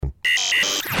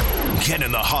Get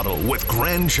in the huddle with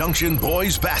Grand Junction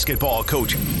boys basketball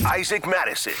coach Isaac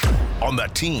Madison on the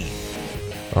team.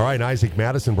 All right, Isaac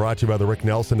Madison brought to you by the Rick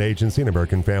Nelson Agency and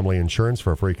American Family Insurance.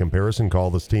 For a free comparison, call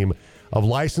this team of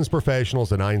licensed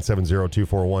professionals at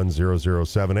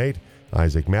 970-241-0078.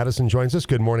 Isaac Madison joins us.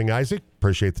 Good morning, Isaac.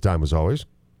 Appreciate the time as always.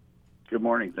 Good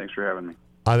morning. Thanks for having me.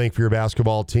 I think for your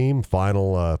basketball team,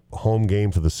 final home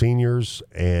game for the seniors,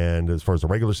 and as far as the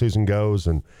regular season goes,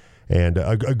 and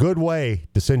a good way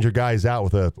to send your guys out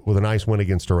with a nice win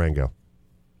against Durango.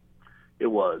 It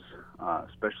was,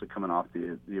 especially coming off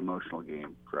the emotional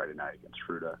game Friday night against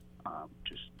Fruta.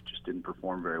 Just didn't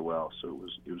perform very well, so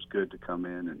it was good to come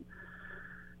in and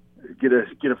get a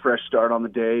fresh start on the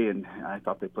day. And I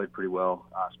thought they played pretty well,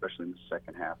 especially in the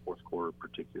second half, fourth quarter,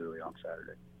 particularly on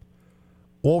Saturday.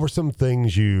 What were some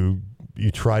things you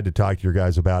tried to talk to your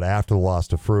guys about after the loss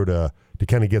to Fruta to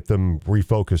kind of get them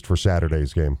refocused for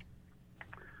Saturday's game?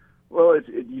 Well,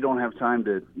 you don't have time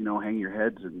to hang your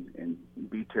heads and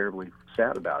be terribly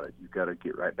sad about it. You've got to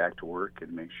get right back to work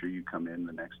and make sure you come in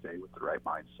the next day with the right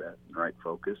mindset and the right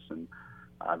focus. And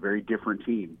a very different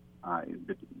team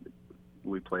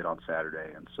we played on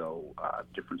Saturday, and so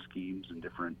different schemes and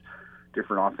different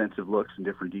offensive looks and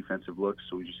different defensive looks.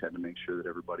 So we just had to make sure that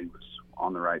everybody was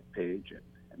on the right page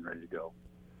and ready to go.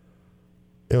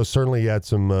 Certainly you had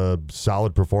some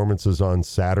solid performances on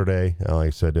Saturday. Like I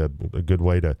said, a good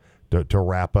way to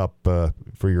wrap up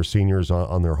for your seniors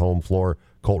on their home floor.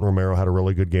 Colton Romero had a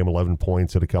really good game, 11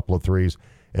 points, hit a couple of threes.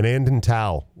 And Andon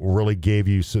Tao really gave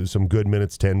you some good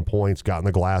minutes, 10 points, got in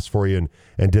the glass for you,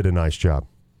 and did a nice job.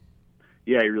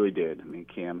 Yeah, he really did. I mean,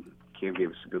 Cam gave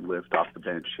us a good lift off the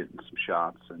bench, hitting some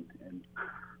shots and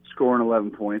scoring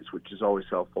 11 points, which is always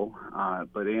helpful.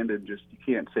 But Andon, you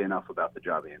can't say enough about the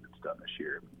job Andon's done this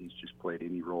year. He's just played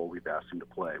any role we've asked him to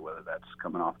play, whether that's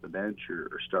coming off the bench or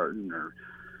starting or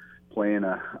playing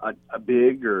a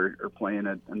big or playing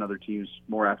another team's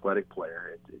more athletic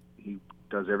player. He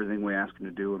does everything we ask him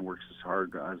to do and works as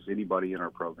hard as anybody in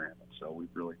our program. And so we're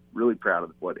really, really proud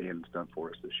of what Andon's done for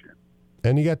us this year.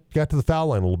 And he got to the foul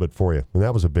line a little bit for you, and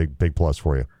that was a big plus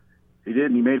for you. He did,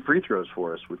 and he made free throws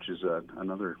for us, which is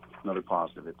another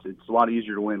positive. It's a lot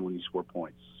easier to win when you score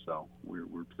points, so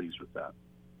we're pleased with that.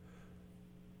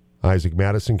 Isaac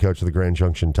Madison, coach of the Grand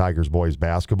Junction Tigers boys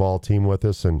basketball team, with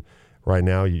us, and right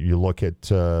now you look at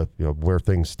where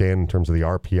things stand in terms of the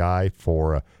RPI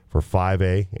for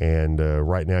 5A, and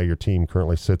right now your team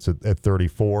currently sits at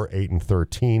 34,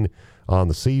 8-13 on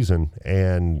the season,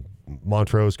 and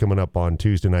Montrose coming up on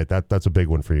Tuesday night. That's a big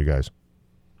one for you guys.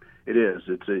 It is.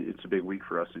 It's a big week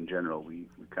for us in general. We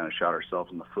kind of shot ourselves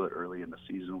in the foot early in the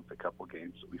season with a couple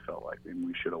games that we felt like maybe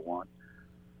we should have won.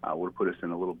 Would have put us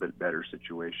in a little bit better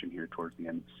situation here towards the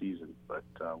end of the season. But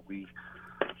we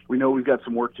know we've got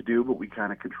some work to do, but we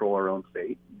kind of control our own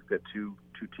fate. We've got two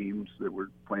teams that we're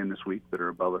playing this week that are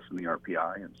above us in the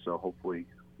RPI, and so hopefully,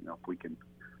 if we can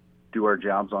do our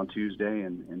jobs on Tuesday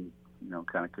and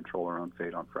kind of control our own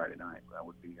fate on Friday night, that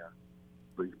would be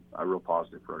a real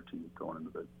positive for our team going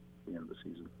into the end of the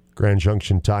season. Grand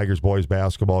Junction Tigers boys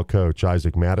basketball coach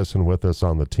Isaac Madison with us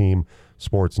on the Team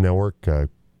Sports Network.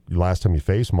 Last time you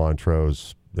faced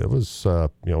Montrose, it was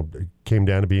it came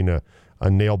down to being a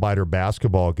nail-biter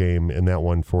basketball game in that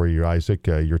one for you, Isaac.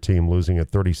 Your team losing at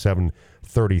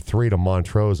 37-33 to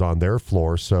Montrose on their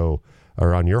floor,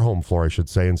 or on your home floor, I should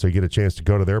say. And so you get a chance to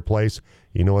go to their place.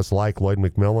 You know it's like Lloyd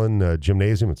McMillan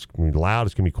Gymnasium. It's going to be loud.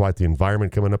 It's going to be quite the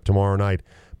environment coming up tomorrow night.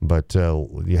 But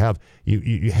you have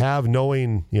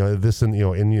knowing this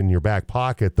in your back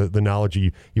pocket, the knowledge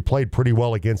you played pretty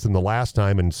well against them the last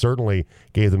time, and certainly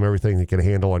gave them everything they could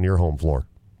handle on your home floor.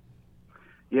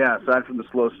 Yeah, aside from the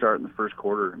slow start in the first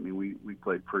quarter, I mean we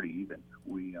played pretty even.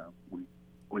 We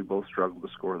both struggled to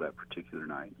score that particular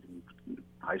night.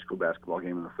 High school basketball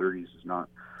game in the 30s is not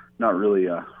really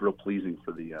real pleasing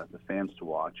for the fans to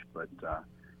watch, but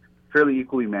fairly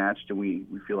equally matched, and we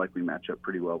feel like we match up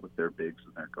pretty well with their bigs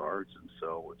and their guards, and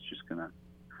so it's just going to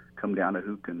come down to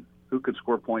who can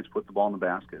score points, put the ball in the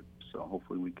basket. So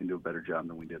hopefully we can do a better job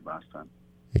than we did last time.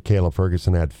 Caleb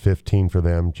Ferguson had 15 for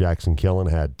them. Jackson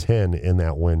Killen had 10 in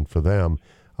that win for them.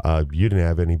 You didn't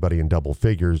have anybody in double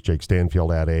figures. Jake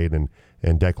Stanfield had 8, and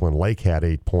Declan Lake had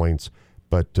 8 points.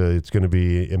 But it's going to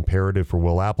be imperative for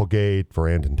Will Applegate, for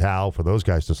Andon Tao, for those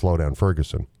guys to slow down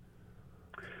Ferguson.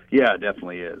 Yeah, it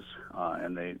definitely is.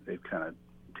 And they've kind of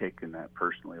taken that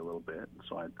personally a little bit. And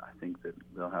so I think that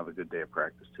they'll have a good day of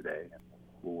practice today. And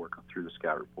we'll work through the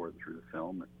scout report and through the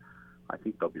film. And I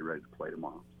think they'll be ready to play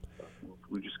tomorrow. So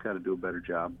we just got to do a better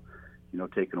job,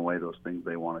 taking away those things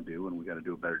they want to do. And we got to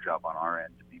do a better job on our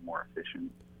end to be more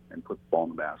efficient and put the ball in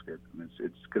the basket. And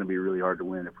it's going to be really hard to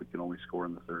win if we can only score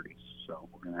in the 30s. So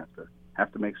we're going to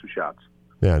have to make some shots.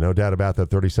 Yeah, no doubt about that.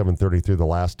 37-33 the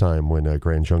last time when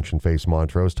Grand Junction faced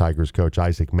Montrose. Tigers coach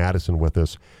Isaac Madison with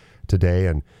us today.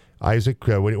 And Isaac,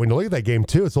 when you look at that game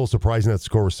too, it's a little surprising that the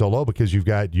score was so low because you've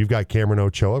got Cameron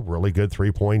Ochoa, really good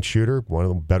 3-point shooter, one of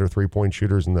the better 3-point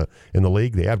shooters in the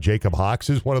league. They have Jacob Hawks,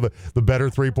 who's one of the better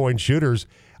 3-point shooters.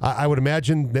 I would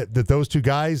imagine that those two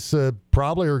guys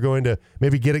probably are going to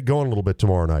maybe get it going a little bit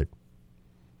tomorrow night.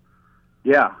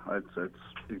 Yeah, that's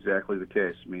exactly the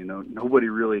case. I mean, nobody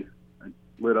really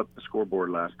lit up the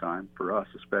scoreboard last time, for us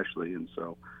especially, and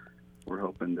so we're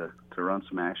hoping to run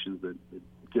some actions that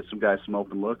get some guys some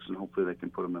open looks, and hopefully they can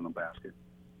put them in the basket.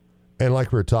 And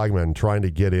like we were talking about, trying to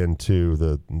get into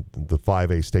the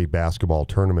 5A state basketball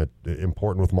tournament,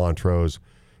 important with Montrose,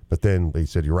 but then they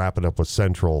said you wrap it up with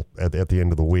Central at the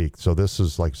end of the week. So this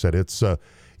is, like I said, it's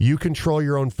you control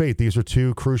your own fate. These are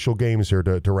two crucial games here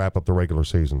to wrap up the regular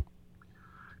season.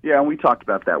 Yeah, and we talked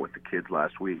about that with the kids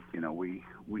last week. You know, we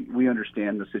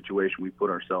understand the situation we put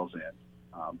ourselves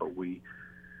in, but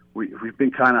we've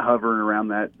been kind of hovering around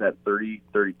that 30,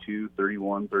 32,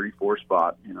 31, 34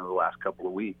 spot, you know, the last couple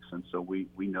of weeks. And so we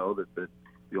know that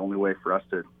the only way for us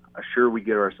to assure we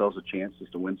get ourselves a chance is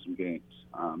to win some games.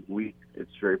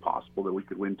 It's very possible that we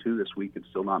could win 2 this week and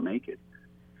still not make it.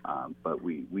 But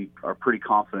we are pretty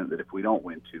confident that if we don't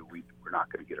win 2, we're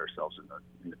not going to get ourselves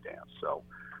in the dance. So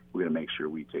we're going to make sure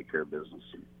we take care of business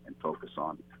and focus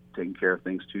on taking care of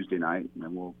things Tuesday night, and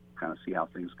then we'll kind of see how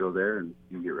things go there and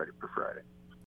get ready for Friday.